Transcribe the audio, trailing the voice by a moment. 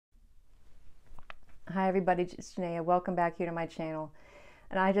Hi everybody, it's Janaea. Welcome back here to my channel.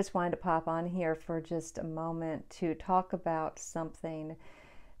 And I just wanted to pop on here for just a moment to talk about something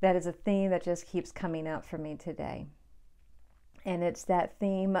that is a theme that just keeps coming up for me today. And it's that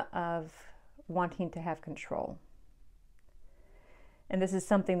theme of wanting to have control. And this is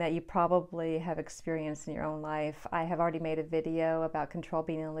something that you probably have experienced in your own life. I have already made a video about control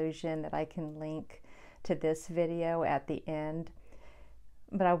being an illusion that I can link to this video at the end.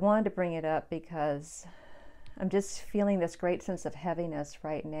 But I wanted to bring it up because I'm just feeling this great sense of heaviness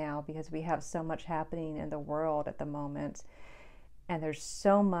right now because we have so much happening in the world at the moment. And there's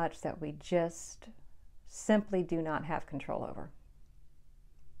so much that we just simply do not have control over.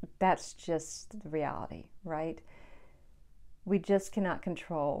 That's just the reality, right? We just cannot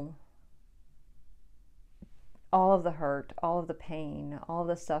control all of the hurt, all of the pain, all of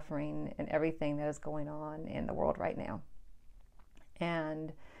the suffering, and everything that is going on in the world right now.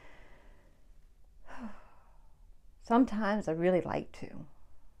 And sometimes I really like to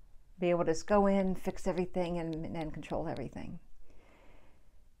be able to just go in, fix everything, and control everything.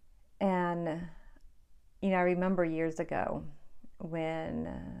 And, I remember years ago when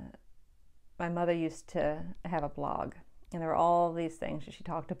my mother used to have a blog, and there were all these things that she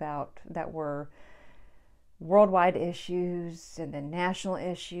talked about that were worldwide issues and then national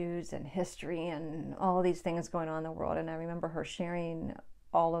issues and history and all these things going on in the world. And I remember her sharing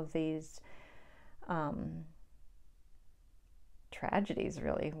all of these tragedies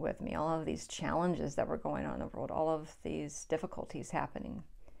really with me, all of these challenges that were going on in the world, all of these difficulties happening.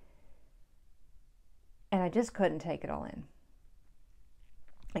 And I just couldn't take it all in.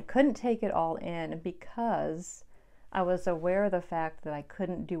 I couldn't take it all in because I was aware of the fact that I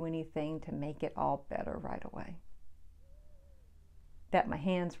couldn't do anything to make it all better right away. That my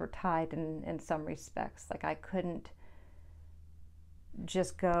hands were tied in some respects. Like I couldn't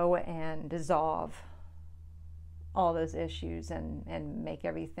just go and dissolve all those issues and make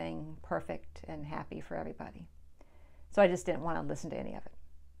everything perfect and happy for everybody. So I just didn't want to listen to any of it.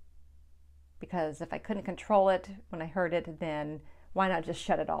 Because if I couldn't control it when I heard it, then why not just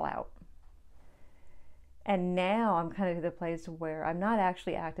shut it all out? And now I'm kind of to the place where I'm not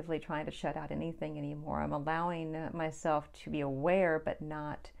actually actively trying to shut out anything anymore. I'm allowing myself to be aware, but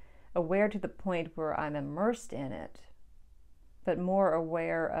not aware to the point where I'm immersed in it, but more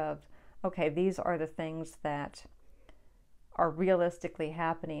aware of, okay, these are the things that are realistically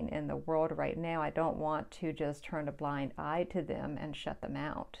happening in the world right now. I don't want to just turn a blind eye to them and shut them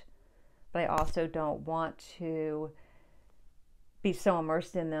out. But I also don't want to be so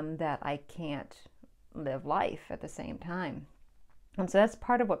immersed in them that I can't live life at the same time. And so that's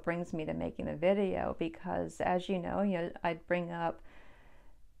part of what brings me to making a video, because as you know, I'd bring up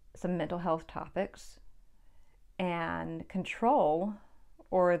some mental health topics, and control,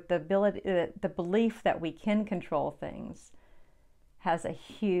 or the ability, the belief that we can control things, has a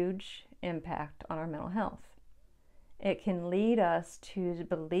huge impact on our mental health. It can lead us to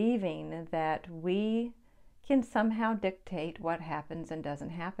believing that we can somehow dictate what happens and doesn't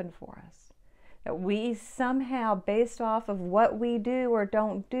happen for us. That we somehow, based off of what we do or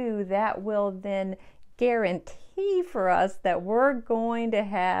don't do, that will then guarantee for us that we're going to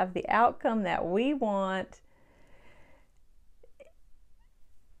have the outcome that we want.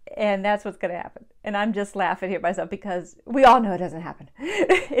 And that's what's going to happen. And I'm just laughing here at myself because we all know it doesn't happen.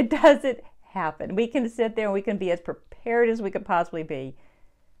 It doesn't happen. We can sit there and we can be as prepared as we could possibly be.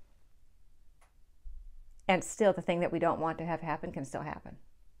 And still the thing that we don't want to have happen can still happen.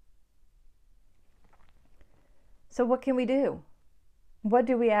 So what can we do? What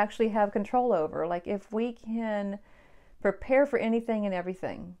do we actually have control over? Like if we can prepare for anything and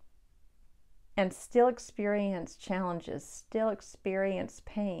everything and still experience challenges, still experience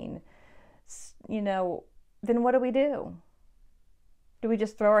pain, then what do? Do we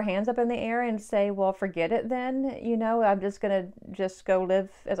just throw our hands up in the air and say, well, forget it then? I'm just going to go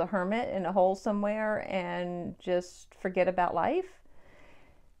live as a hermit in a hole somewhere and just forget about life?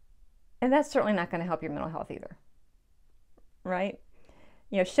 And that's certainly not going to help your mental health either. Right?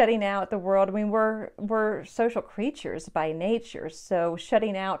 Shutting out the world. I mean, we're social creatures by nature, so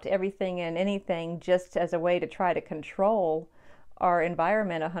shutting out everything and anything just as a way to try to control our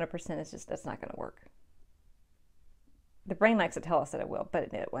environment 100% is that's not going to work. The brain likes to tell us that it will,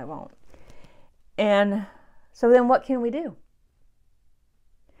 but it won't. And so then what can we do?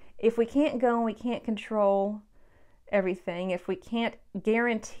 If we can't go and we can't control everything, if we can't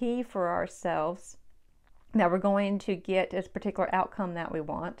guarantee for ourselves that we're going to get a particular outcome that we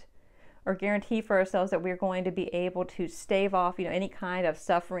want, or guarantee for ourselves that we're going to be able to stave off, any kind of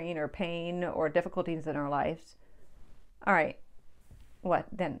suffering or pain or difficulties in our lives. All right, what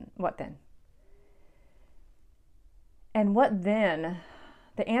then? And what then?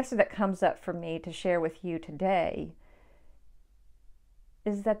 The answer that comes up for me to share with you today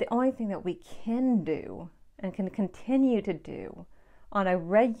is that the only thing that we can do and can continue to do on a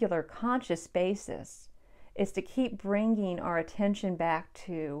regular conscious basis is to keep bringing our attention back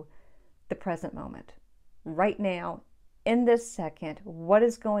to the present moment. Right now, in this second, what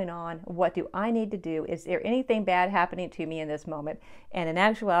is going on? What do I need to do? Is there anything bad happening to me in this moment? And in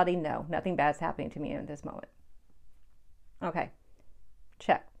actuality, no, nothing bad is happening to me in this moment. Okay,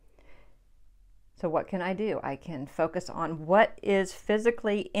 check. So what can I do? I can focus on what is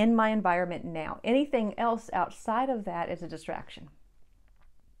physically in my environment now. Anything else outside of that is a distraction.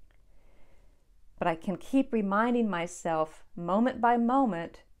 But I can keep reminding myself moment by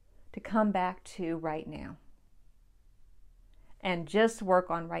moment to come back to right now. And just work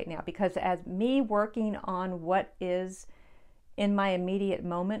on right now. Because as me working on what is in my immediate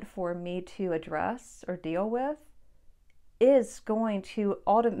moment for me to address or deal with is going to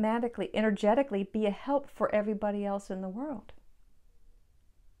automatically, energetically be a help for everybody else in the world.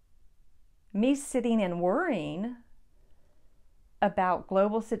 Me sitting and worrying about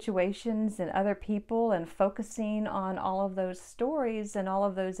global situations and other people and focusing on all of those stories and all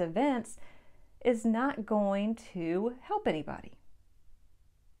of those events is not going to help anybody.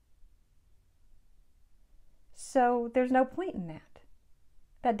 So there's no point in that.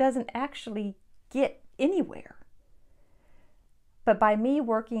 That doesn't actually get anywhere. But by me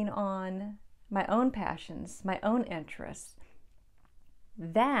working on my own passions, my own interests,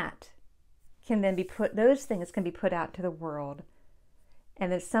 that can then be put, those things can be put out to the world,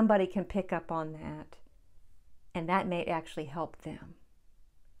 and then somebody can pick up on that, and that may actually help them.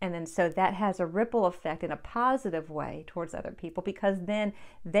 And then so that has a ripple effect in a positive way towards other people, because then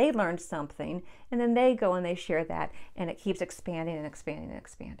they learn something, and then they go and they share that, and it keeps expanding and expanding and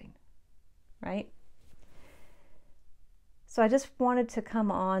expanding, right? So I just wanted to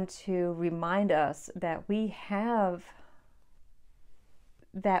come on to remind us that we have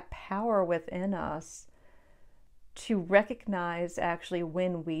that power within us to recognize actually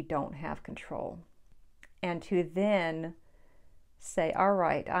when we don't have control, and to then say, all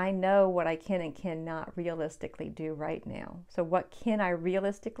right, I know what I can and cannot realistically do right now. So what can I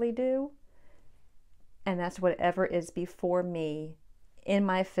realistically do? And that's whatever is before me in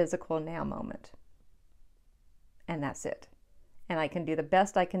my physical now moment. And that's it. And I can do the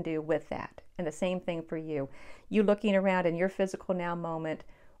best I can do with that. And the same thing for you. You looking around in your physical now moment,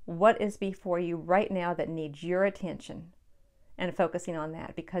 what is before you right now that needs your attention, and focusing on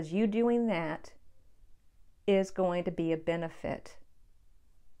that, because you doing that is going to be a benefit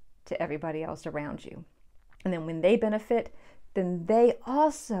to everybody else around you. And then when they benefit, then they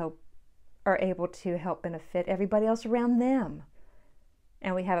also are able to help benefit everybody else around them.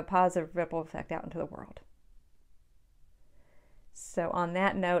 And we have a positive ripple effect out into the world. So on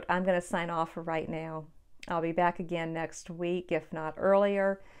that note, I'm going to sign off for right now. I'll be back again next week, if not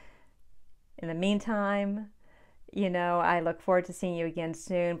earlier. In the meantime, I look forward to seeing you again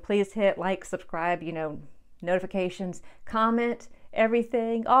soon. Please hit like, subscribe, notifications, comment,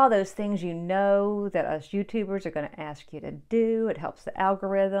 everything, all those things that us YouTubers are going to ask you to do. It helps the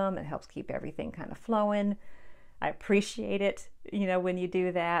algorithm. It helps keep everything kind of flowing. I appreciate it, when you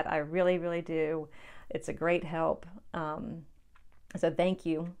do that. I really, really do. It's a great help. So thank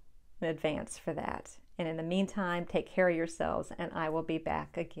you in advance for that. And in the meantime, take care of yourselves, and I will be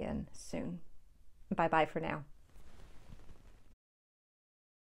back again soon. Bye-bye for now.